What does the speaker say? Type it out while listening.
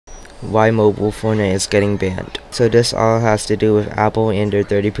why mobile Fortnite is getting banned. So this all has to do with Apple and their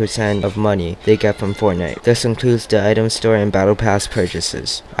 30% of money they get from Fortnite. This includes the item store and battle pass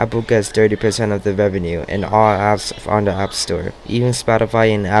purchases. Apple gets 30% of the revenue and all apps on the App Store. Even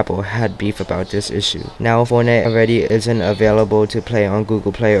Spotify and Apple had beef about this issue. Now Fortnite already isn't available to play on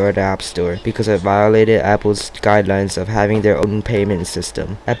Google Play or the App Store because it violated Apple's guidelines of having their own payment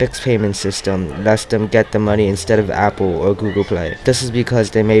system. Epic's payment system lets them get the money instead of Apple or Google Play. This is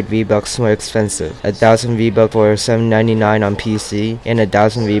because they made V-Bucks more expensive. 1,000 V-Bucks for $7.99 on PC and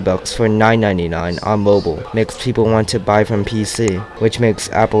 1,000 V-Bucks for $9.99 on mobile makes people want to buy from PC, which makes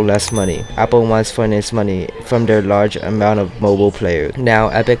Apple less money. Apple wants Fortnite's money from their large amount of mobile players. Now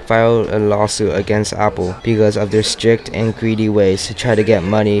Epic filed a lawsuit against Apple because of their strict and greedy ways to try to get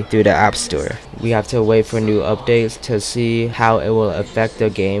money through the App Store. We have to wait for new updates to see how it will affect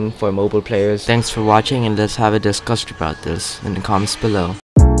the game for mobile players. Thanks for watching, and let's have a discussion about this in the comments below.